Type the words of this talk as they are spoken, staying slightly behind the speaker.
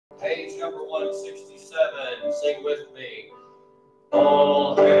page number 167. Sing with me.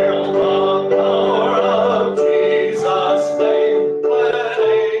 All hail the power of Jesus' name, when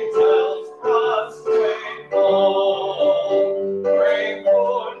angels prostrate fall. Bring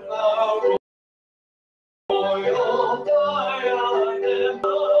forth the royal diadem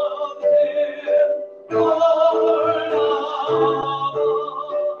of Him, Lord of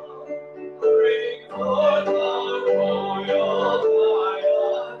all. Bring forth the royal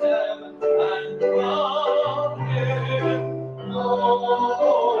diadem and crown Him, Lord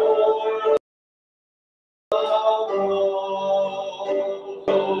of all.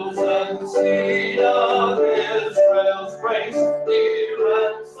 And seed of Israel's race, He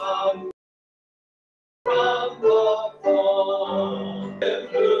ransomed from the fall. Him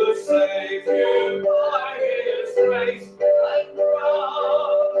who saved you by His grace and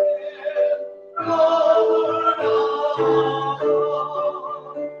crowned Him Lord of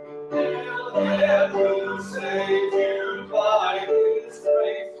all. Hail Him who saved you by His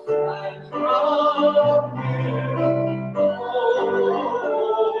grace and crowned Him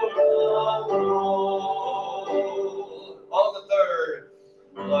Lord of all. On the third,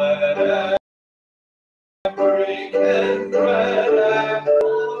 let every kindred and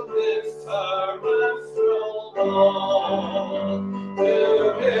from this terrestrial dawn, to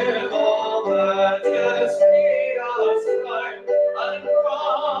Him all majesty ascribe and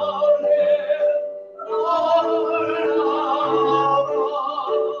crown Him Lord of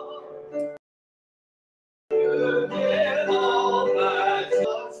all. To Him all majesty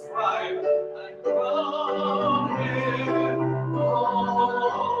ascribe and crown Him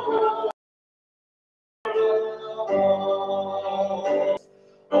Lord.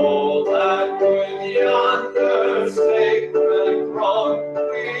 Oh, that with yonder sacred throng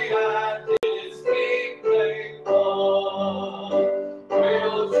we at His feet may fall,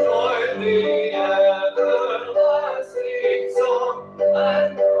 we'll join the everlasting song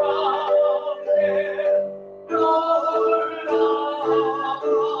and crown Him Lord of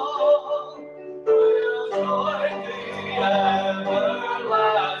all. We'll join the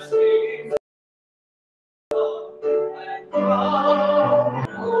everlasting and crown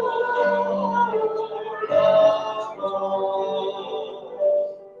Lord of all.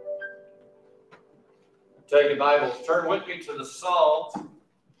 Take your Bibles, turn with me to the Psalms.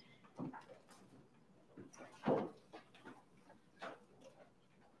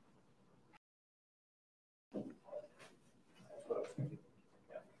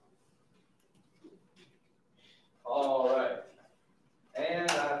 All right.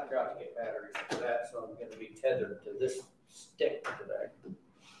 And I forgot to get batteries for that, so I'm going to be tethered to this stick today.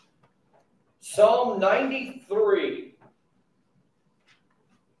 Psalm 93.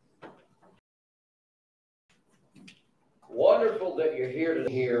 Wonderful that you're here,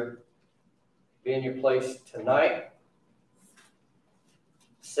 be in your place tonight.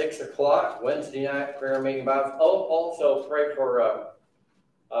 6 o'clock, Wednesday night prayer meeting. Oh, also pray for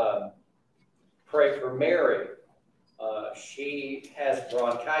Mary. She has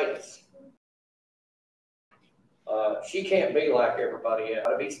bronchitis. She can't be like everybody else.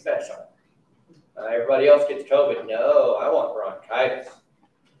 Gotta be special. Everybody else gets COVID. No, I want bronchitis.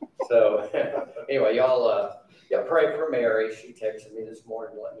 So anyway, y'all pray for Mary. She texted me this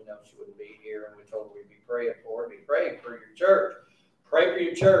morning to let me know she wouldn't be here, and we told her we'd be praying for her. Be praying for your church. Pray for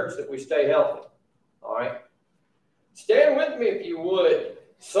your church that we stay healthy. All right. Stand with me if you would.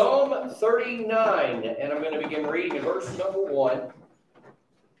 Psalm 39, and I'm going to begin reading in verse number 1.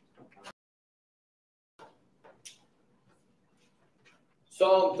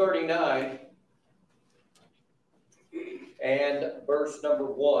 Psalm 39 and verse number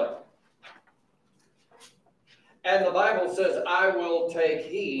 1. And the Bible says, I will take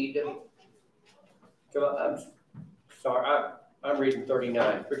heed. I'm sorry, I'm reading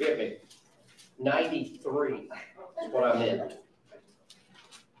 39. Forgive me. 93 is what I meant.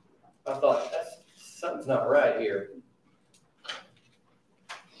 I thought, something's not right here.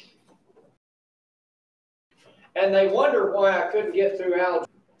 And they wonder why I couldn't get through algebra.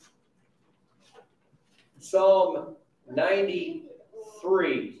 Psalm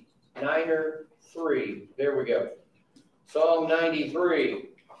 93. 9-3. There we go. Psalm 93.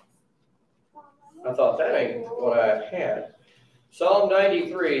 I thought that ain't what I had. Psalm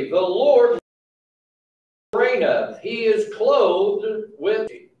 93. The Lord reigneth. He is clothed with.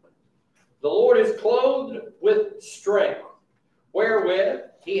 The Lord is clothed with strength, wherewith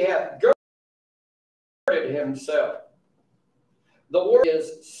He hath girded Himself. The word is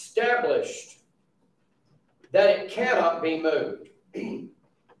established, that it cannot be moved.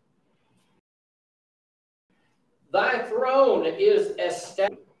 Thy throne is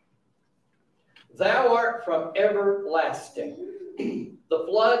established. Thou art from everlasting. The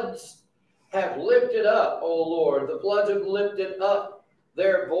floods have lifted up, O Lord. The floods have lifted up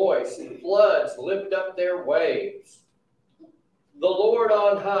their voice. The floods lift up their waves. The Lord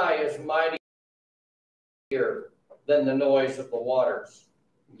on high is mightier than the noise of the waters,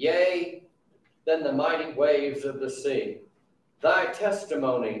 yea, than the mighty waves of the sea. Thy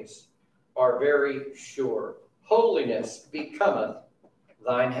testimonies are very sure. Holiness becometh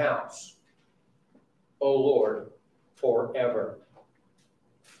thine house, O Lord, forever.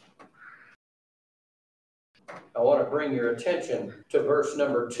 I want to bring your attention to verse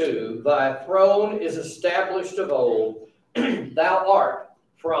number 2. Thy throne is established of old. Thou art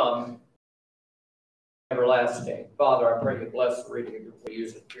from everlasting. Father, I pray you bless the reading of your word.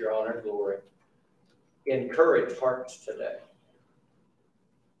 Use it for your honor and glory. Encourage hearts today.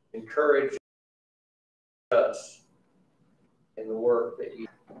 Encourage us in the work that you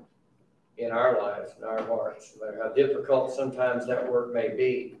in our lives, in our hearts. No matter how difficult sometimes that work may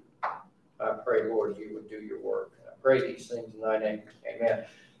be, I pray, Lord, you would do your work. I pray these things in thy name. Amen.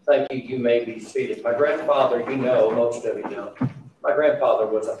 Thank you. You may be seated. My grandfather, you know, most of you know, my grandfather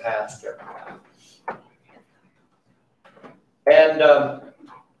was a pastor. And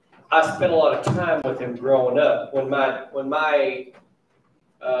I spent a lot of time with him growing up. When my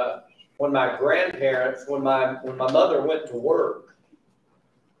grandparents, when my mother went to work,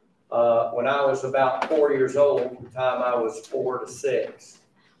 when I was about 4 years old, from the time I was 4 to 6,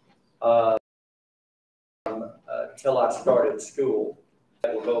 till I started school,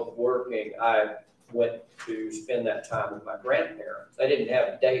 we were both working. I went to spend that time with my grandparents. They didn't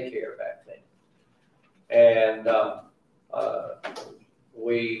have daycare back then, and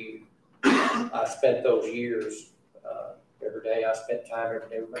I spent those years every day. I spent time every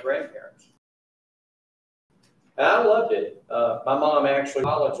day with my grandparents. And I loved it. My mom actually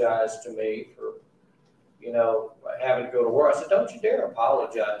apologized to me for, having to go to work. I said, don't you dare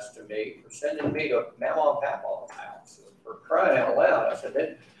apologize to me for sending me to Mama and Papa's house. For crying out loud. I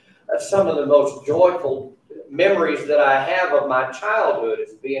said, that's some of the most joyful memories that I have of my childhood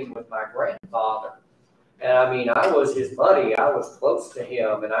is being with my grandfather. And I mean, I was his buddy. I was close to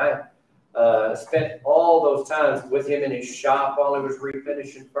him. And I spent all those times with him in his shop while he was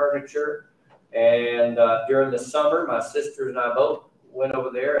refinishing furniture. And during the summer, my sisters and I both went over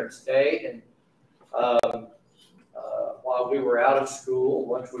there and stayed. And while we were out of school,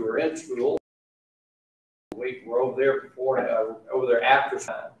 once we were in school, we were over there after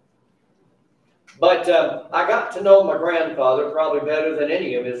time. But I got to know my grandfather probably better than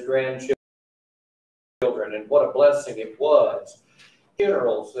any of his grandchildren, and what a blessing it was.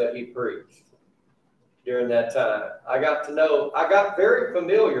 Funerals that he preached during that time. I got very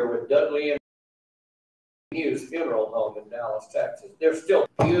familiar with Dudley and Hughes Funeral Home in Dallas, Texas. They're still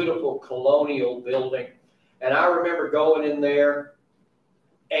a beautiful colonial building. And I remember going in there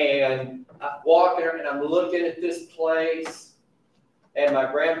and walking and I'm looking at this place. And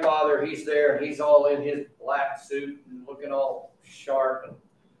my grandfather, he's there and he's all in his black suit and looking all sharp and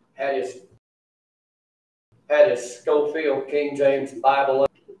had his Schofield King James Bible.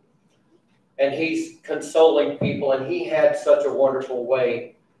 And he's consoling people. And he had such a wonderful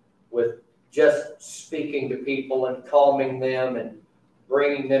way with just speaking to people and calming them and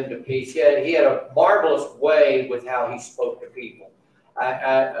bringing them to peace. He had a marvelous way with how he spoke to people.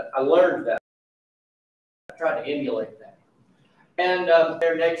 I learned that. I tried to emulate that. And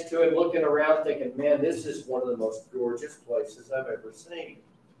there next to him, looking around, thinking, man, this is one of the most gorgeous places I've ever seen.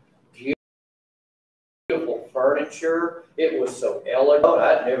 Beautiful furniture. It was so elegant.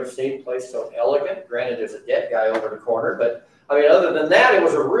 I'd never seen a place so elegant. Granted, there's a dead guy over the corner, but I mean, other than that, it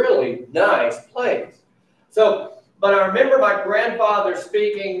was a really nice place. So, but I remember my grandfather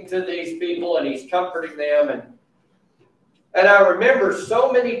speaking to these people, and he's comforting them, and I remember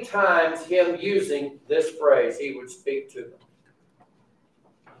so many times him using this phrase. He would speak to them.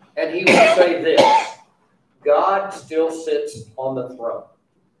 And he would say this: God still sits on the throne.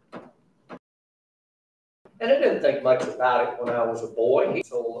 And I didn't think much about it when I was a boy. He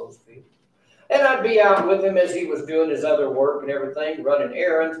told those people. And I'd be out with him as he was doing his other work and everything, running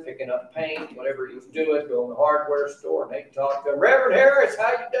errands, picking up paint, whatever he was doing, going to the hardware store, and they'd talk to him. Reverend Harris,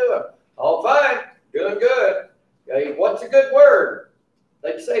 how you doing? All fine, doing good. Okay, what's a good word?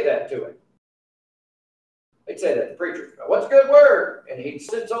 They'd say that to him. They'd say that to preachers. What's a good word? And he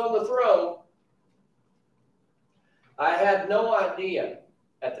sits on the throne. I had no idea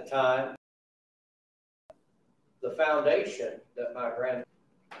at the time the foundation that my grandfather,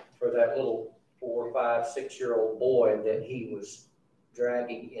 for that little 4, 5, 6-year-old boy that he was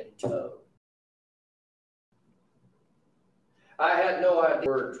dragging in tow. I had no idea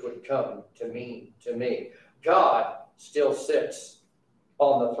words would come to me. God still sits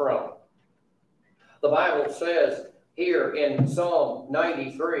on the throne. The Bible says here in Psalm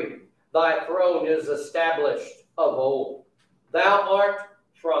 93, thy throne is established of old. Thou art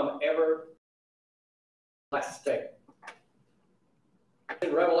from everlasting.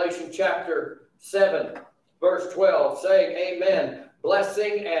 In Revelation chapter 7, verse 12, saying, Amen.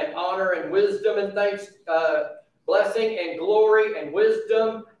 Blessing and honor and wisdom and blessing and glory and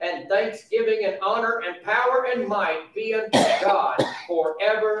wisdom and thanksgiving and honor and power and might be unto God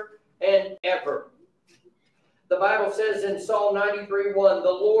forever and ever. The Bible says in Psalm 93:1,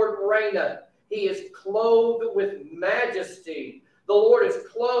 the Lord reigneth. He is clothed with majesty. The Lord is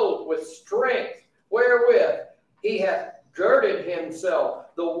clothed with strength, wherewith he hath girded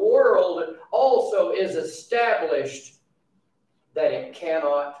himself. The world also is established that it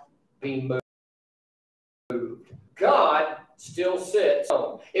cannot be moved. God still sits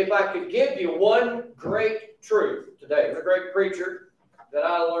on. If I could give you one great truth today, there's a great preacher that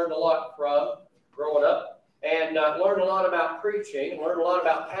I learned a lot from growing up, and learned a lot about preaching, learned a lot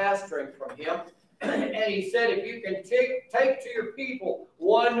about pastoring from him. And he said, if you can take to your people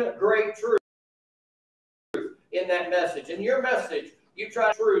one great truth in that message, in your message, you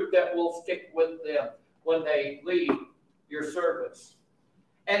try truth that will stick with them when they leave your service.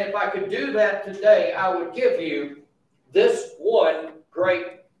 And if I could do that today, I would give you this one great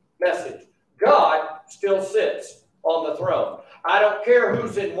message. God still sits on the throne. I don't care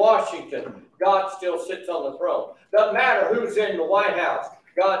who's in Washington. God still sits on the throne. Doesn't matter who's in the White House.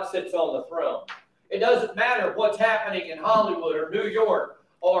 God sits on the throne. It doesn't matter what's happening in Hollywood or New York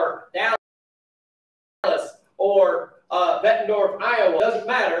or Dallas or Bettendorf, Iowa. It doesn't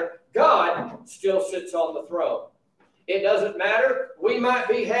matter. God still sits on the throne. It doesn't matter. We might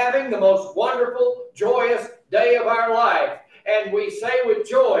be having the most wonderful, joyous day of our life. And we say with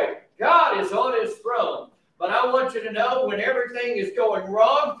joy, God is on his throne. But I want you to know, when everything is going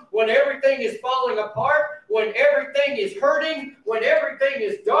wrong, when everything is falling apart, when everything is hurting, when everything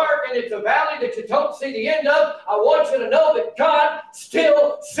is dark and it's a valley that you don't see the end of, I want you to know that God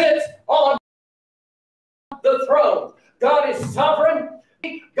still sits on the throne. God is sovereign.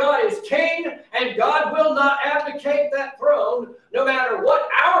 God is king, and God will not abdicate that throne no matter what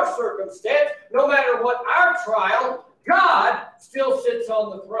our circumstance, no matter what our trial. God still sits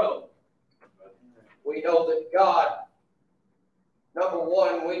on the throne. We know that God, number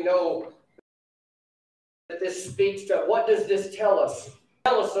one, we know that this speaks to, what does this tell us?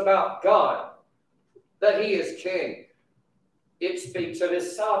 Tell us about God, that he is king. It speaks of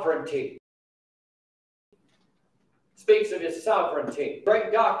his sovereignty. Speaks of his sovereignty.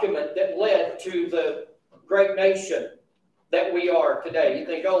 Great document that led to the great nation that we are today. You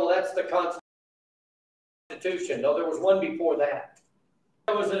think, oh, well, that's the Constitution. No, there was one before that.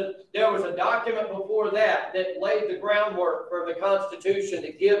 There was a document before that that laid the groundwork for the Constitution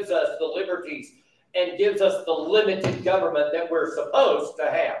that gives us the liberties and gives us the limited government that we're supposed to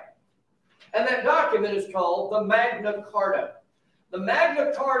have. And that document is called the Magna Carta. The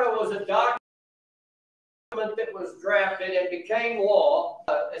Magna Carta was a document that was drafted and became law,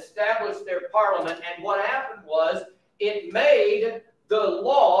 established their parliament, and what happened was it made the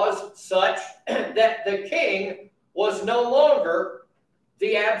laws such that the king was no longer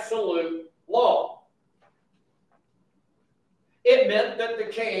the absolute law. It meant that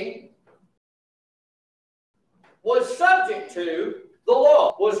the king was subject to the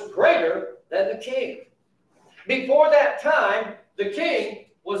law, was greater than the king. Before that time, the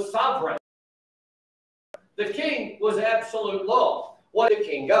king was sovereign. The king was absolute law. What the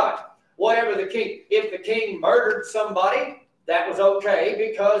king got? Whatever the king, if the king murdered somebody, that was okay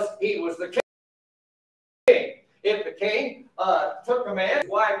because he was the king. If the king took a man's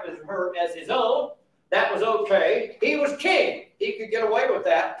wife as his own, that was okay. He was king. He could get away with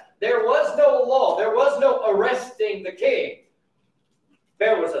that. There was no law. There was no arresting the king.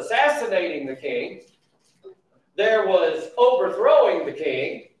 There was assassinating the king. There was overthrowing the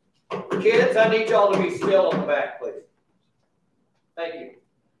king. Kids, I need y'all to be still on the back, please. Thank you.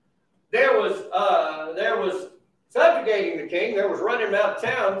 There was subjugating the king. There was running him out of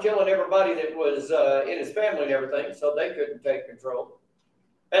town, killing everybody that was in his family and everything, so they couldn't take control.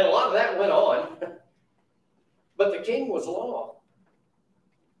 And a lot of that went on. But the king was law.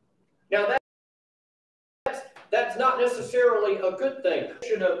 Now that's not necessarily a good thing.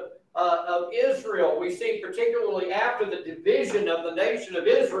 Of Israel, we see particularly after the division of the nation of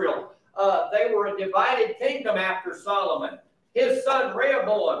Israel, they were a divided kingdom after Solomon. His son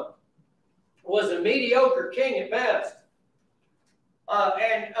Rehoboam was a mediocre king at best.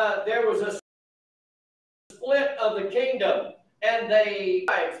 And there was a split of the kingdom. And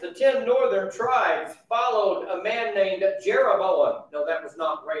the 10 northern tribes followed a man named Jeroboam. No, that was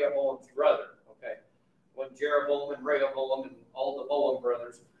not Rehoboam's brother. Okay, when Jeroboam and Rehoboam and all the Boam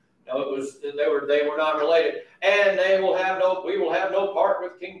brothers. No, it was they were not related. And we will have no part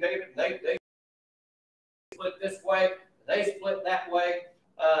with King David. They split this way, they split that way.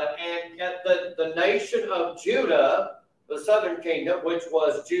 And the nation of Judah, the southern kingdom, which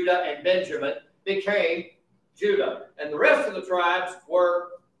was Judah and Benjamin, became Judah. And the rest of the tribes were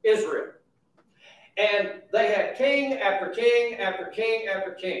Israel. And they had king after king after king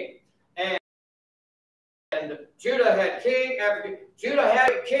after king. And Judah had king after king. Judah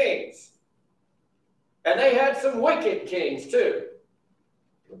had kings. And they had some wicked kings too.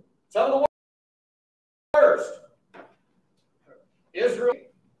 Some of the worst. Israel.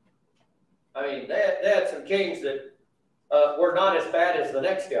 I mean, they had some kings that were not as bad as the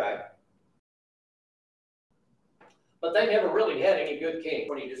next guy. But they never really had any good king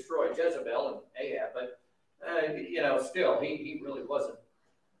when he destroyed Jezebel and Ahab. But, still, he really wasn't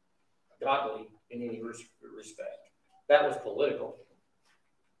godly in any respect. That was political.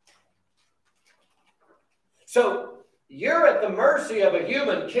 So, you're at the mercy of a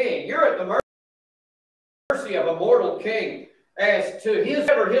human king. You're at the mercy of a mortal king as to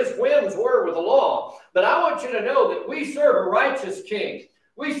whatever his whims were with the law. But I want you to know that we serve a righteous king.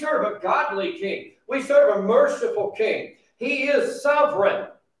 We serve a godly king. We serve a merciful king. He is sovereign.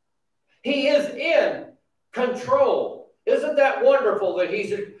 He is in control. Isn't that wonderful that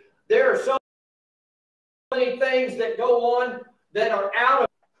there are so many things that go on that are out of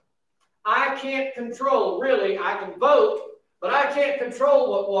I can't control, really. I can vote, but I can't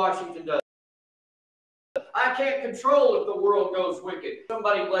control what Washington does. I can't control if the world goes wicked.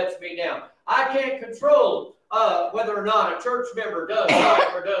 Somebody lets me down. I can't control whether or not a church member does right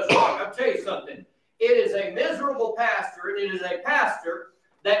or does wrong. I'll tell you something. It is a miserable pastor, and it is a pastor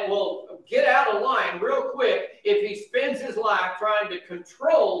that will get out of line real quick if he spends his life trying to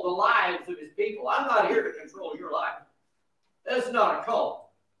control the lives of his people. I'm not here to control your life. That's not a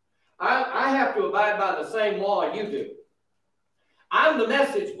call. I have to abide by the same law you do. I'm the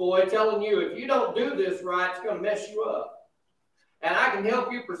message boy telling you if you don't do this right, it's going to mess you up. And I can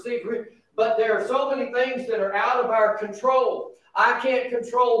help you proceed. But there are so many things that are out of our control. I can't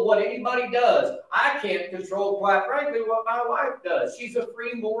control what anybody does. I can't control, quite frankly, what my wife does. She's a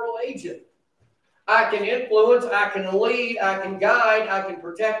free moral agent. I can influence, I can lead, I can guide, I can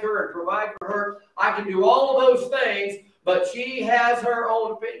protect her and provide for her. I can do all of those things, but she has her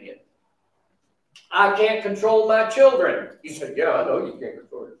own opinion. I can't control my children. You said, yeah, I know you can't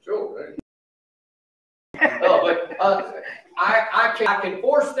control your children. No, but I can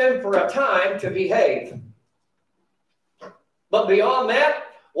force them for a time to behave. But beyond that,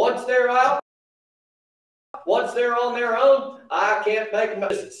 once they're out, once they're on their own, I can't make them.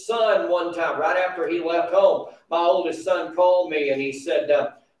 My son one time, right after he left home, my oldest son called me and he said,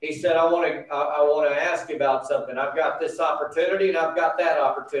 I want to ask you about something. I've got this opportunity and I've got that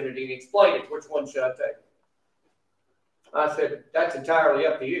opportunity. And he explained it. Which one should I take? I said, that's entirely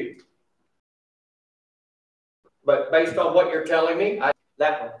up to you. But based on what you're telling me,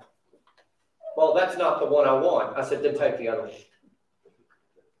 that one. Well, that's not the one I want. I said, then take the other one.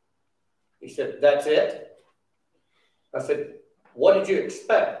 He said, that's it? I said, what did you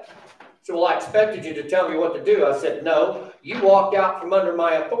expect? He said, well, I expected you to tell me what to do. I said, no, you walked out from under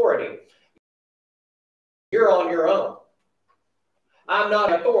my authority. You're on your own. I'm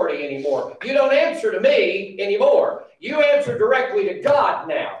not authority anymore. You don't answer to me anymore. You answer directly to God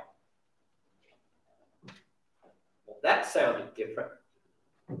now. Well, that sounded different.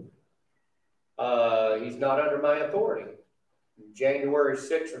 He's not under my authority. January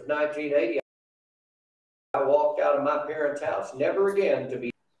 6th of 1980, I walked out of my parents' house, never again to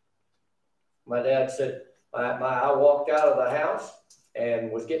be. My dad said, I walked out of the house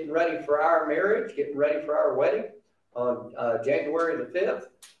and was getting ready for our marriage, getting ready for our wedding on January the 5th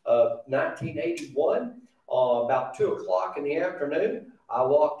of 1981. About 2 o'clock in the afternoon, I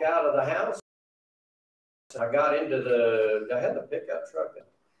walked out of the house. I got into I had the pickup truck then.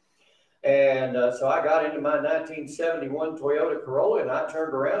 And so I got into my 1971 Toyota Corolla, and I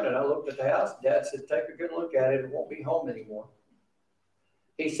turned around and I looked at the house. Dad said, take a good look at it. It won't be home anymore.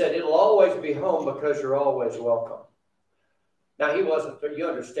 He said, it'll always be home because you're always welcome. Now, he wasn't, you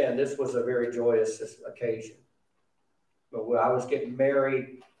understand, this was a very joyous occasion. But when I was getting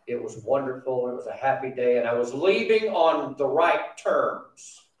married, it was wonderful. It was a happy day, and I was leaving on the right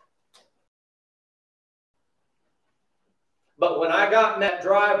terms. But when I got in that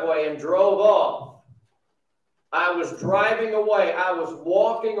driveway and drove off, I was driving away. I was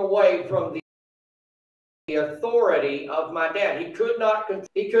walking away from authority of my dad.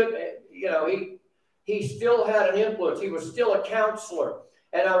 He still had an influence. He was still a counselor.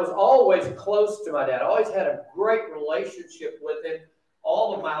 And I was always close to my dad. I always had a great relationship with him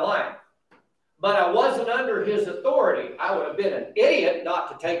all of my life. But I wasn't under his authority. I would have been an idiot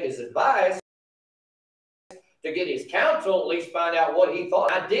not to take his advice, to get his counsel, at least find out what he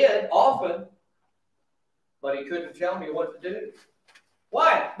thought. I did often, but he couldn't tell me what to do.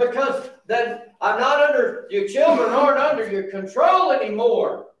 Why? Because then I'm not under, your children aren't under your control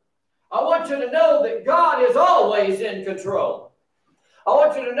anymore. I want you to know that God is always in control. I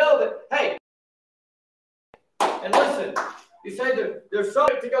want you to know that, hey, and listen, you say that there's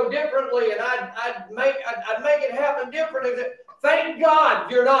something to go differently, and I'd make it happen differently. Thank God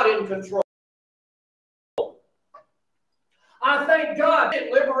you're not in control. I thank God. Isn't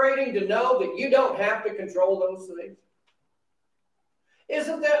it liberating to know that you don't have to control those things?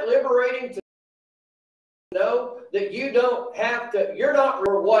 Isn't that liberating to know that you don't have to, you're not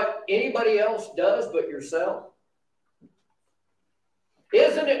for what anybody else does but yourself?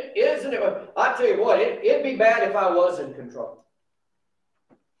 Isn't it? I tell you what, it'd be bad if I was in control.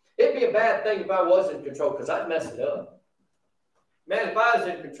 It'd be a bad thing if I was in control, because I'd mess it up. Man, if I was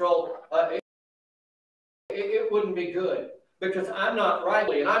in control, it wouldn't be good, because I'm not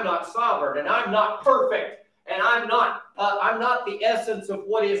rightly, and I'm not sovereign, and I'm not perfect, and I'm not the essence of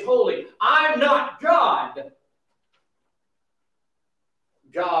what is holy. I'm not God.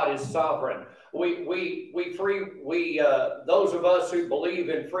 God is sovereign. Those of us who believe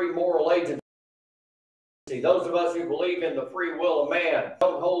in free moral agency, those of us who believe in the free will of man,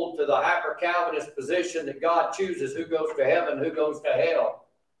 don't hold to the hyper-Calvinist position that God chooses who goes to heaven, who goes to hell.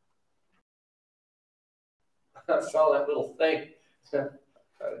 I saw that little thing. I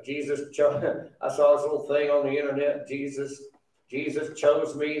saw this little thing on the internet. Jesus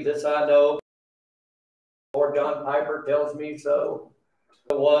chose me, this I know. Or John Piper tells me so.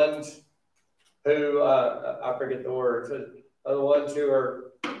 The ones who, I forget the words, are the ones who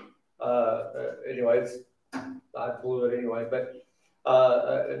are, anyways, I blew it anyway, but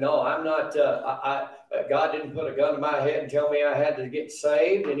no, I'm not, God didn't put a gun to my head and tell me I had to get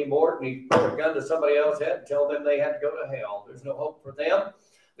saved anymore, and he put a gun to somebody else's head and tell them they had to go to hell. There's no hope for them.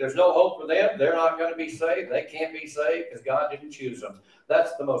 There's no hope for them. They're not going to be saved. They can't be saved because God didn't choose them.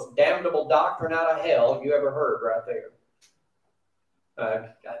 That's the most damnable doctrine out of hell you ever heard right there.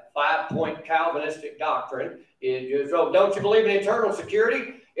 5-point Calvinistic doctrine is, oh, don't you believe in eternal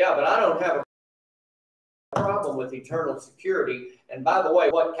security? Yeah, but I don't have a problem with eternal security. And by the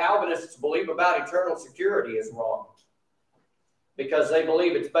way, what Calvinists believe about eternal security is wrong, because they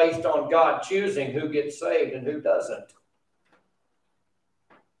believe it's based on God choosing who gets saved and who doesn't.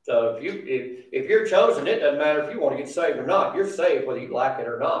 So if you're chosen, it doesn't matter if you want to get saved or not. You're saved whether you like it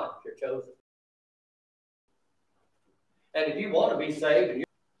or not. If you're chosen. And if you want to be saved, you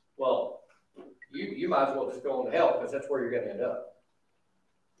might as well just go on to hell, because that's where you're going to end up.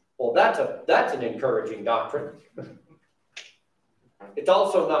 Well, that's an encouraging doctrine. It's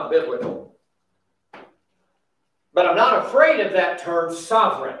also not biblical. But I'm not afraid of that term,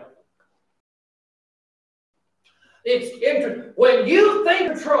 sovereign. It's interesting. When you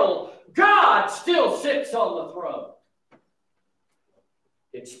think control, God still sits on the throne.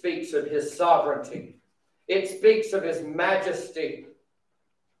 It speaks of his sovereignty. It speaks of his majesty.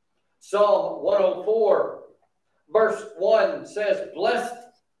 Psalm 104, verse 1 says, Bless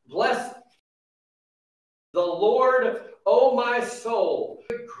the Lord, O my soul,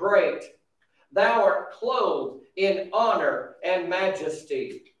 great. Thou art clothed in honor and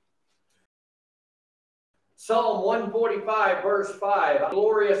majesty. Psalm 145, verse 5,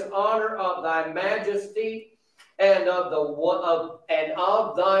 glorious honor of thy majesty and of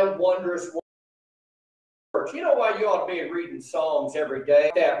thy wondrous works. You know why you ought to be reading Psalms every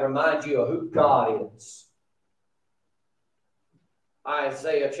day? That reminds you of who God is.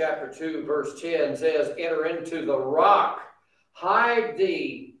 Isaiah chapter 2, verse 10 says, Enter into the rock, hide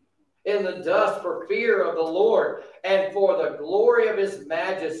thee in the dust for fear of the Lord and for the glory of his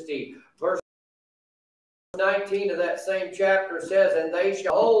majesty. Verse 19 of that same chapter says, And they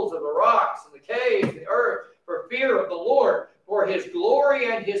shall holes of the rocks and the caves, the earth, for fear of the Lord, for his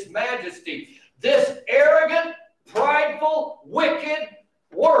glory and his majesty. This arrogant, prideful, wicked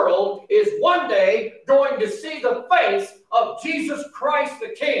world is one day going to see the face of Jesus Christ the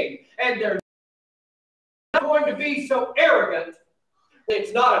King. And they're not going to be so arrogant that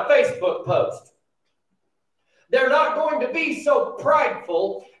it's not a Facebook post. They're not going to be so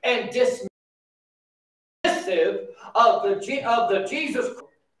prideful and dismissive of the Jesus Christ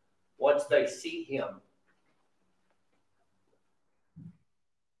once they see him.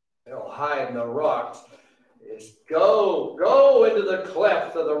 They'll hide in the rocks. is go into the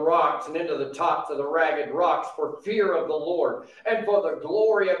clefts of the rocks and into the tops of the ragged rocks for fear of the Lord and for the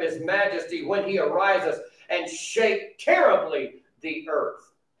glory of his majesty when he arises and shake terribly the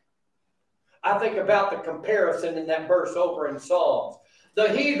earth. I think about the comparison in that verse over in Psalms.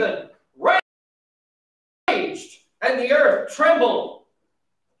 The heathen raged and the earth trembled.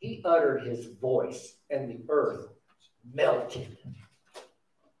 He uttered his voice and the earth melted.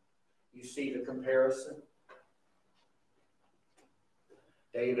 You see the comparison?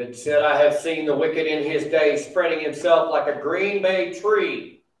 David said, I have seen the wicked in his day spreading himself like a green bay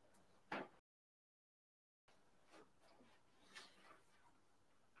tree.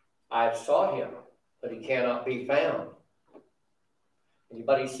 I saw him, but he cannot be found.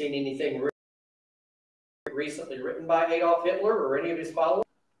 Anybody seen anything recently written by Adolf Hitler or any of his followers?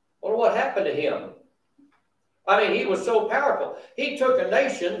 Well, what happened to him? I mean, he was so powerful. He took a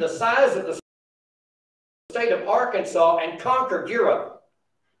nation the size of the state of Arkansas and conquered Europe.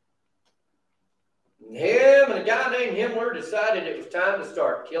 Him and a guy named Himmler decided it was time to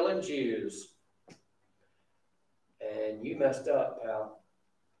start killing Jews. And you messed up, pal.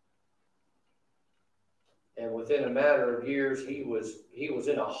 And within a matter of years, he was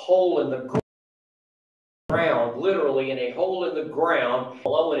in a hole in the ground, literally in a hole in the ground,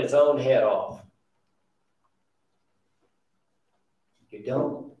 blowing his own head off. You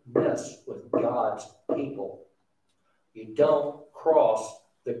don't mess with God's people. You don't cross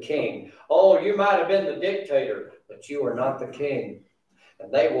the king. Oh, you might have been the dictator, but you are not the king.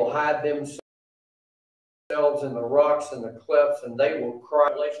 And they will hide themselves in the rocks and the clefts, and they will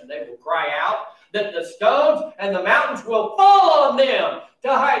cry out that the stones and the mountains will fall on them to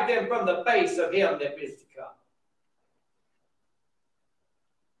hide them from the face of him that is to come.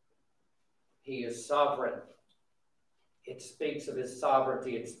 He is sovereign. It speaks of his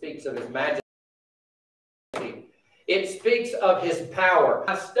sovereignty. It speaks of his majesty. It speaks of his power.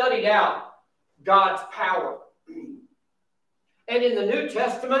 I studied out God's power. And in the New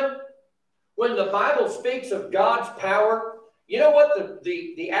Testament, when the Bible speaks of God's power, you know what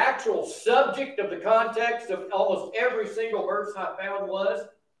the actual subject of the context of almost every single verse I found was?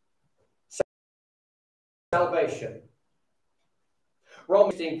 Salvation.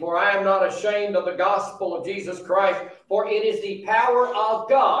 Romans 16, for I am not ashamed of the gospel of Jesus Christ, for it is the power of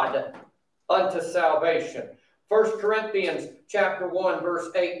God unto salvation. 1 Corinthians chapter 1, verse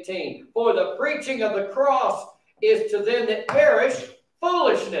 18. For the preaching of the cross is to them that perish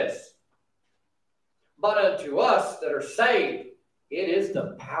foolishness. But unto us that are saved, it is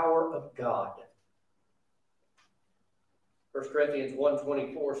the power of God. 1 Corinthians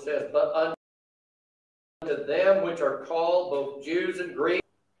 1:24 says, but unto them which are called, both Jews and Greeks,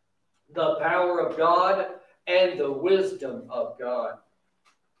 the power of God and the wisdom of God.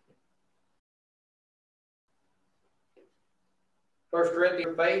 1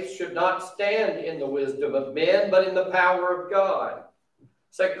 Corinthians, faith should not stand in the wisdom of men, but in the power of God.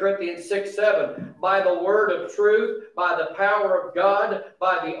 2 Corinthians 6:7, by the word of truth, by the power of God,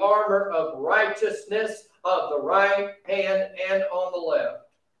 by the armor of righteousness of the right hand and on the left.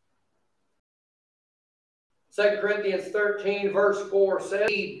 2 Corinthians 13, verse 4 says,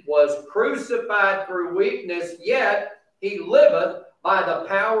 he was crucified through weakness, yet he liveth by the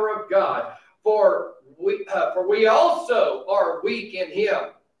power of God. For we also are weak in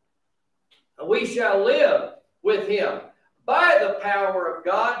him, and we shall live with him by the power of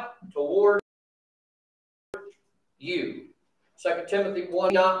God toward you. 2 Timothy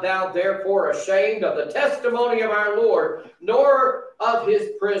 1, not thou therefore ashamed of the testimony of our Lord, nor of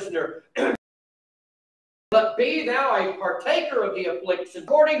his prisoner, but be thou a partaker of the affliction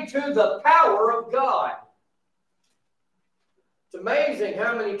according to the power of God. It's amazing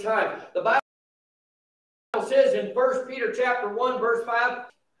how many times the Bible says in 1 Peter chapter 1, verse 5,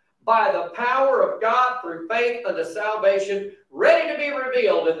 by the power of God through faith unto salvation, ready to be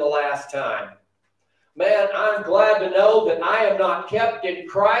revealed in the last time. Man, I'm glad to know that I am not kept in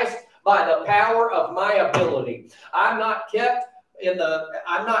Christ by the power of my ability. I'm not kept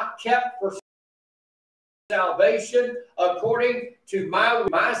for salvation according to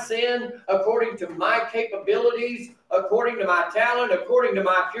my sin, according to my capabilities, according to my talent, according to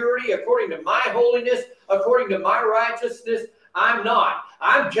my purity, according to my holiness, according to my righteousness. I'm not.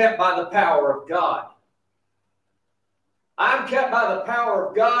 I'm kept by the power of God. I'm kept by the power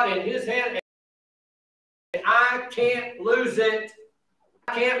of God in his hand, and I can't lose it.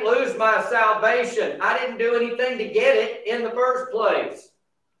 I can't lose my salvation. I didn't do anything to get it in the first place.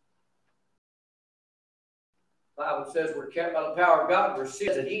 The Bible says we're kept by the power of God. We're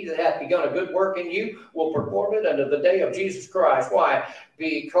sealed that he that hath begun a good work in you will perform it unto the day of Jesus Christ. Why?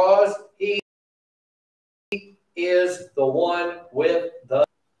 Because he is the one with the.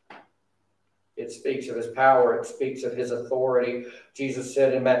 It speaks of his power. It speaks of his authority. Jesus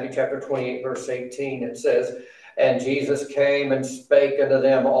said in Matthew chapter 28, verse 18, it says, and Jesus came and spake unto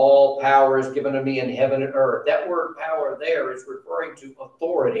them, all power is given to me in heaven and earth. That word power there is referring to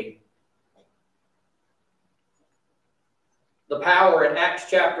authority. The power in Acts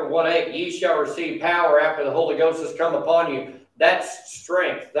chapter 1:8, ye shall receive power after the Holy Ghost has come upon you. That's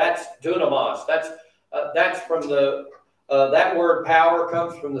strength. That's dunamis. That's from the, that word power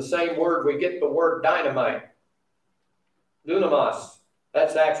comes from the same word we get the word dynamite. Dunamis.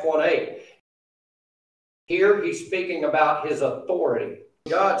 That's Acts 1:8. Here he's speaking about his authority.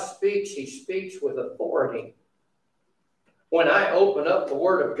 When God speaks, he speaks with authority. When I open up the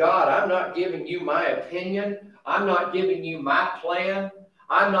Word of God, I'm not giving you my opinion. I'm not giving you my plan.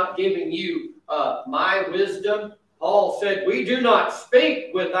 I'm not giving you my wisdom. Paul said, we do not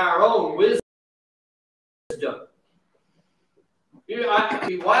speak with our own wisdom. I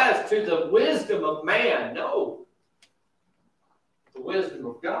be wise to the wisdom of man. No. The wisdom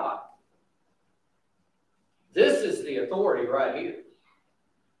of God. This is the authority right here.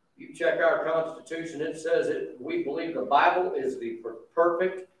 You check our Constitution, it says it. We believe the Bible is the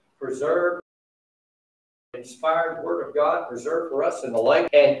perfect, preserved, inspired Word of God, preserved for us in the life,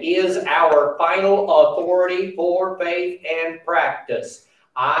 and is our final authority for faith and practice.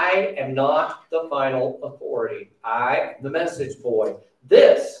 I am not the final authority. I, the message boy.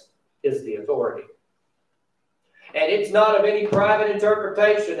 This is the authority. And it's not of any private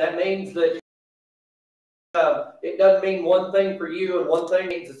interpretation. That means that it doesn't mean one thing for you and one thing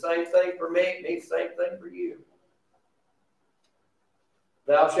means the same thing for me. It means the same thing for you.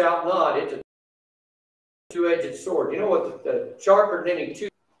 Thou shalt not. It's a two-edged sword. You know what? The sharper than any two.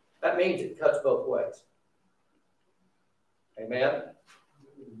 That means it cuts both ways. Amen.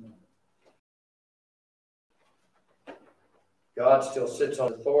 God still sits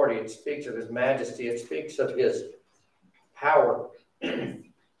on authority. It speaks of his majesty. It speaks of his power.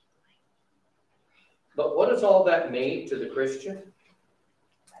 But what does all that mean to the Christian?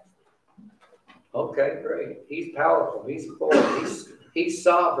 Okay, great. He's powerful. He's authority. He's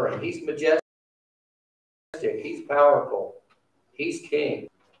sovereign. He's majestic. He's powerful. He's king.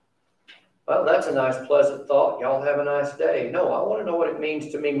 Well, that's a nice, pleasant thought. Y'all have a nice day. No, I want to know what it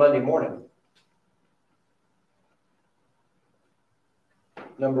means to me Monday morning.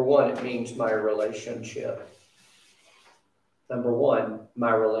 Number one, it means my relationship. Number one,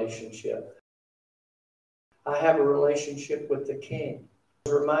 my relationship. I have a relationship with the King. I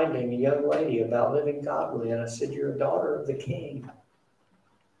was reminding a young lady about living godly, and I said, you're a daughter of the King.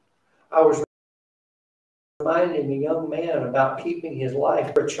 I was reminding a young man about keeping his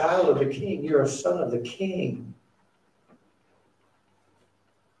life. You're a child of the King. You're a son of the King.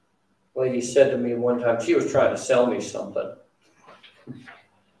 A lady said to me one time, she was trying to sell me something.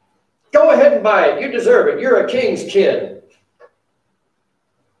 Go ahead and buy it. You deserve it. You're a king's kid.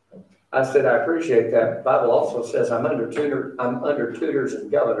 I said, I appreciate that. The Bible also says I'm under tutors and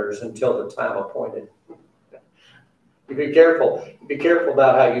governors until the time appointed. You be careful. Be careful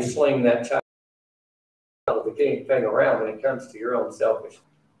about how you sling that child of the king thing around when it comes to your own selfishness.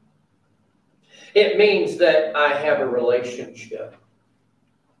 It means that I have a relationship.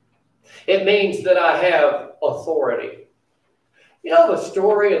 It means that I have authority. You know the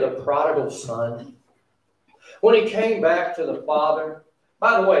story of the prodigal son? When he came back to the father.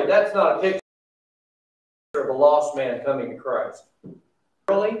 By the way, that's not a picture of a lost man coming to Christ.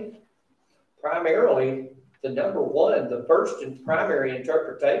 Primarily, the number one, the first and primary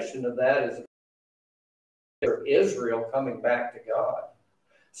interpretation of that is Israel coming back to God.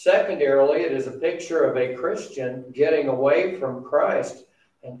 Secondarily, it is a picture of a Christian getting away from Christ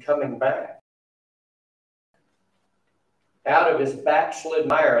and coming back out of his backslid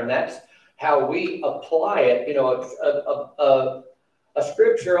mire, and that's how we apply it. You know, a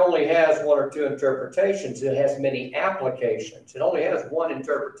scripture only has one or two interpretations. It has many applications. It only has one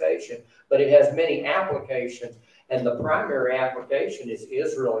interpretation, but it has many applications. And the primary application is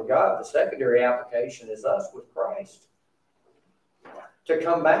Israel and God. The secondary application is us with Christ. To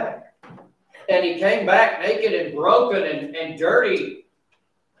come back. And he came back naked and broken and dirty.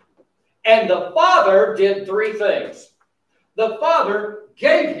 And the Father did three things. The Father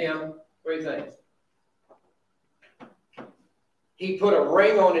gave him three things. He put a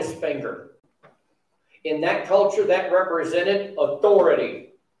ring on his finger. In that culture, that represented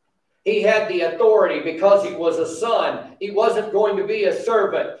authority. He had the authority because he was a son. He wasn't going to be a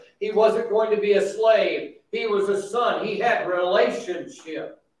servant. He wasn't going to be a slave. He was a son. He had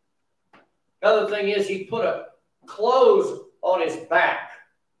relationship. Another thing is he put a clothes on his back.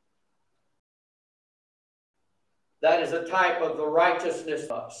 That is a type of the righteousness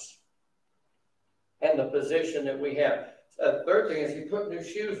of us and the position that we have. Third thing is he put new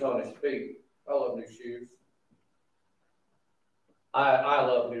shoes on his feet. I love new shoes. I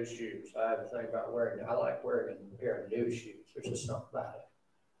love new shoes. I have a thing about wearing them. I like wearing a pair of new shoes. There's just something about it.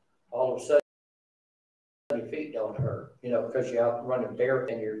 All of a sudden, your feet don't hurt, because you're out running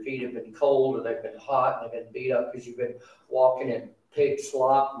barefoot and your feet have been cold or they've been hot and they've been beat up because you've been walking in pig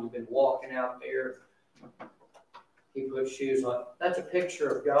slop and you've been walking out there. He put shoes on. That's a picture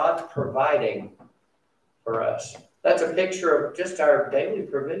of God providing for us. That's a picture of just our daily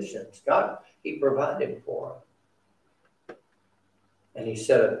provisions. God, he provided for them. And he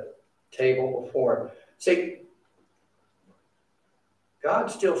set a table before him. See,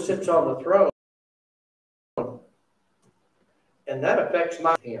 God still sits on the throne. And that affects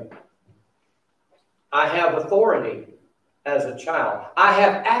him. I have authority as a child. I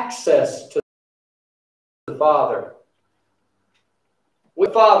have access to the Father.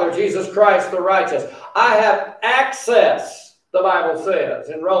 With Father, Jesus Christ the righteous. I have access, the Bible says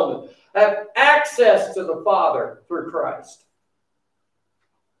in Romans. I have access to the Father through Christ.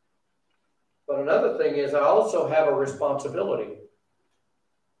 But another thing is I also have a responsibility.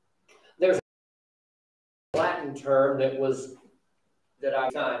 There's a Latin term that I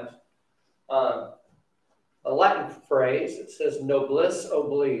times a Latin phrase that says noblesse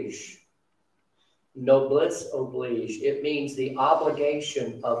oblige. Noblesse oblige. It means the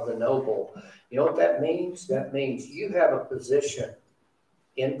obligation of the noble. You know what that means? That means you have a position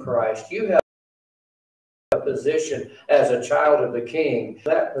in Christ. You have a position as a child of the King.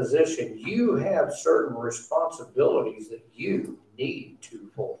 That position, you have certain responsibilities that you need to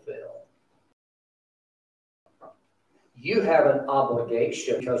fulfill. You have an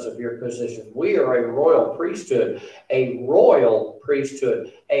obligation because of your position. We are a royal priesthood, a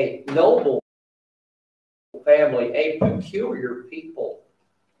noble family, a peculiar people,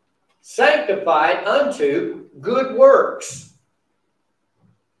 sanctified unto good works.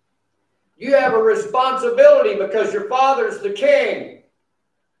 You have a responsibility because your Father's the King.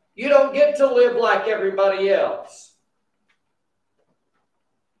 You don't get to live like everybody else.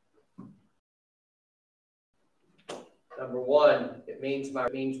 Number one, it means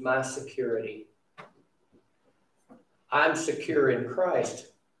my security. I'm secure in Christ.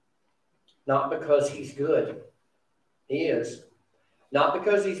 Not because he's good. He is. Not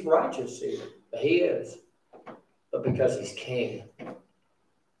because he's righteous either. He is. But because he's king.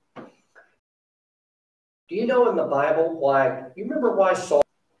 Do you know in the Bible why? You remember why Saul?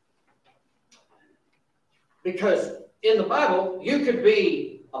 Because in the Bible, you could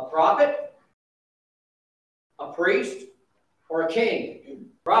be a prophet, a priest, or a king.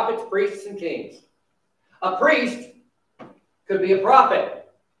 Prophets, priests, and kings. A priest could be a prophet.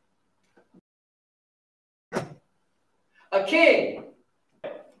 A king.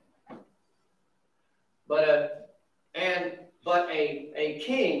 But a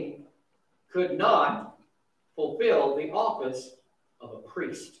king could not fulfill the office of a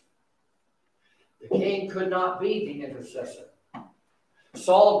priest. The king could not be the intercessor.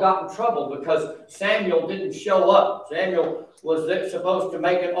 Saul got in trouble because Samuel didn't show up. Samuel was supposed to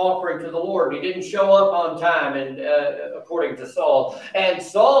make an offering to the Lord. He didn't show up on time, and according to Saul. And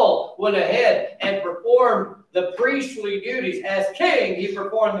Saul went ahead and performed the priestly duties. As king, he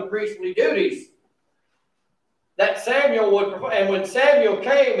performed the priestly duties that Samuel would perform. And when Samuel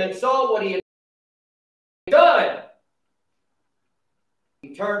came and saw what he had done,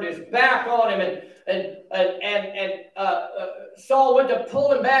 he turned his back on him, and Saul went to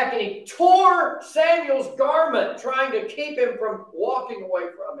pull him back, and he tore Samuel's garment, trying to keep him from walking away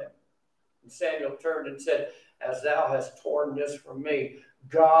from him. And Samuel turned and said, "As thou hast torn this from me,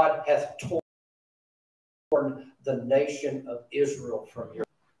 God hath torn the nation of Israel from you."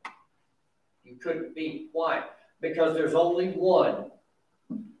 You couldn't be. Why? Because there's only one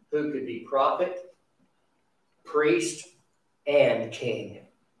who could be prophet, priest, and king.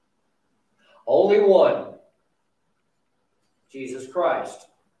 Only one. Jesus Christ,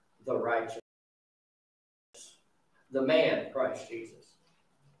 the righteous. The man, Christ Jesus.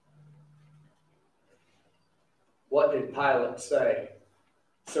 What did Pilate say?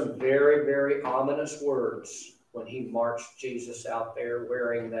 Some very, very ominous words when he marched Jesus out there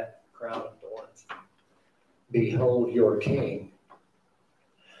wearing that crown of thorns. "Behold your king."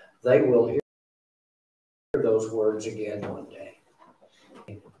 They will hear those words again one day.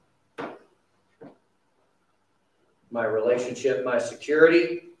 My relationship, my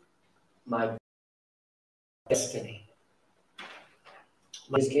security, my destiny,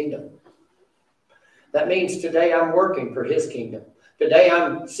 his kingdom. That means today I'm working for his kingdom. Today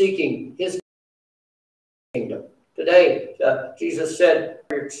I'm seeking his kingdom. today. Jesus said,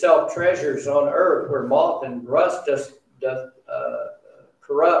 yourself treasures on earth where moth and rust doth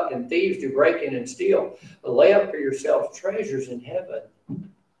corrupt and thieves do break in and steal. But lay up for yourselves treasures in heaven.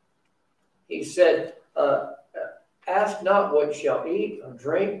 He said, ask not what you shall eat or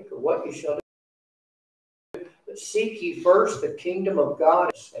drink or what you shall do, but seek ye first the kingdom of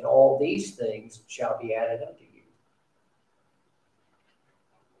God, and all these things shall be added unto you.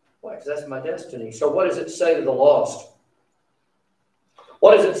 Why? Because that's my destiny. So what does it say to the lost?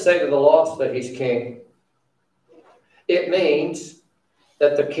 What does it say to the lost that he's king? It means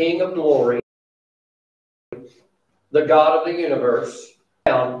that the King of glory, the God of the universe,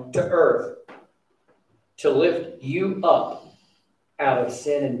 down to earth to lift you up out of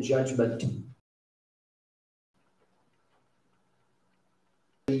sin and judgment.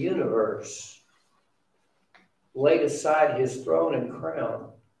 The universe laid aside his throne and crown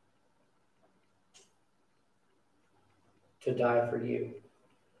to die for you.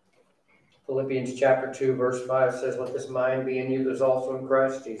 Philippians chapter 2, verse 5 says, let this mind be in you that is also in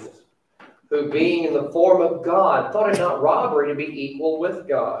Christ Jesus, who being in the form of God, thought it not robbery to be equal with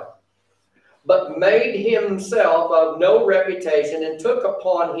God, but made himself of no reputation, and took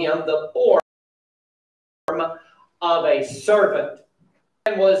upon him the form of a servant,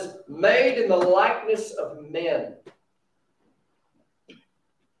 and was made in the likeness of men.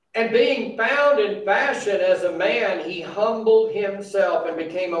 And being found in fashion as a man, he humbled himself and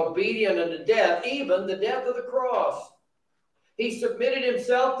became obedient unto death, even the death of the cross. He submitted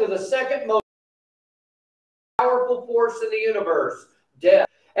himself to the second most powerful force in the universe, death.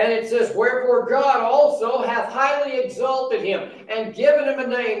 And it says, wherefore God also hath highly exalted him and given him a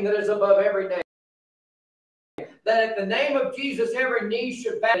name that is above every name, that at the name of Jesus every knee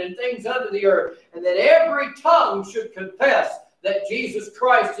should bow and things under the earth, and that every tongue should confess that Jesus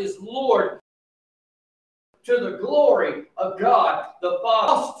Christ is Lord, to the glory of God the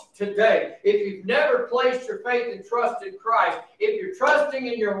Father. Today, if you've never placed your faith and trust in Christ, if you're trusting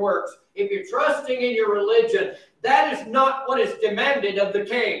in your works, if you're trusting in your religion, that is not what is demanded of the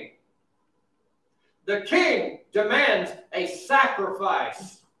King. The King demands a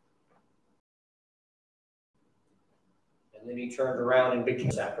sacrifice. And then he turned around and became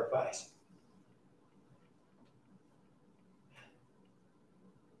a sacrifice.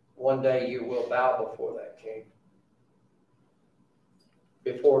 One day you will bow before that King.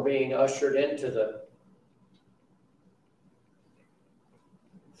 Before being ushered into the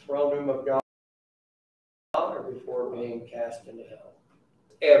throne room of God, or before being cast into hell.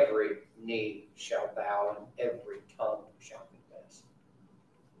 Every knee shall bow and every tongue shall confess.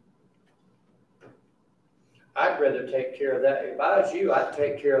 I'd rather take care of that. If I was you, I'd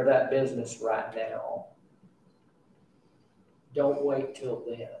take care of that business right now. Don't wait till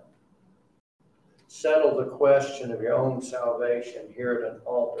then. Settle the question of your own salvation here at an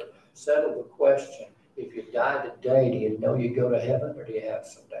altar. Settle the question. If you die today, do you know you go to heaven, or do you have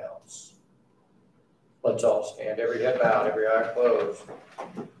some doubts? Let's all stand, every head bowed, every eye closed.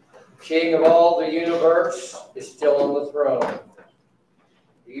 King of all the universe is still on the throne.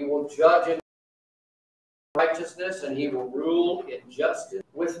 He will judge in righteousness, and he will rule in justice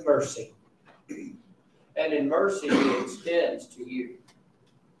with mercy. And in mercy, he extends to you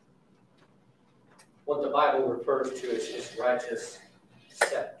what the Bible refers to as his righteous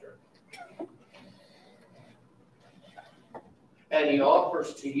scepter. And he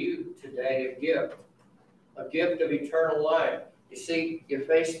offers to you today a gift of eternal life. You see, you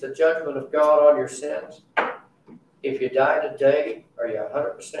face the judgment of God on your sins. If you die today, are you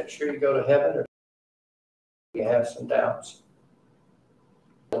 100% sure you go to heaven, or do you have some doubts?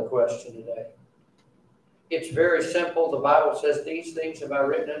 The question today. It's very simple. The Bible says, these things have I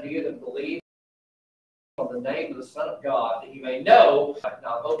written unto you that believe on the name of the Son of God, that you may know,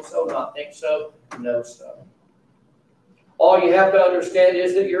 not hope so, not think so, know so. All you have to understand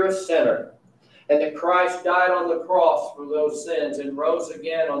is that you're a sinner, and that Christ died on the cross for those sins and rose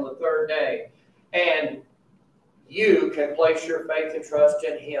again on the third day. And you can place your faith and trust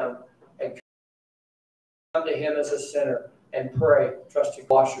in him and come to him as a sinner and pray, trust him,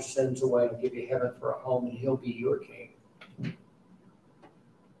 wash your sins away and give you heaven for a home, and he'll be your King.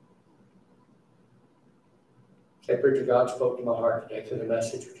 Say, preacher, God spoke to my heart today through the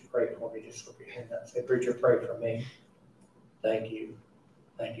message. Would you pray for me? Just slip your hand up. Say, preacher, pray for me. Thank you.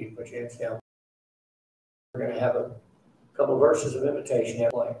 Thank you. Put your hands down. We're going to have a couple of verses of invitation.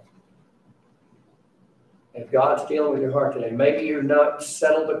 If God's dealing with your heart today, maybe you're not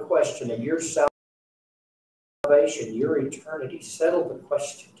settled the question of your salvation, your eternity. Settle the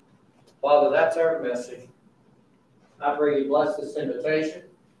question. Father, that's our message. I pray you bless this invitation.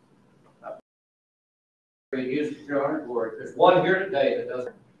 Use it to your honor and glory. If there's one here today that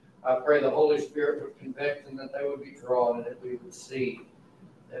doesn't, I pray the Holy Spirit would convict and that they would be drawn and that we would see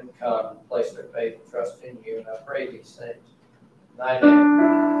them come, place their faith and trust in you. And I pray these things in thy name.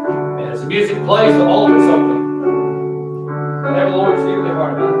 And as the music plays, the altar's open. Whatever the Lord's dearly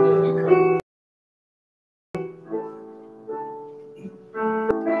heart about this.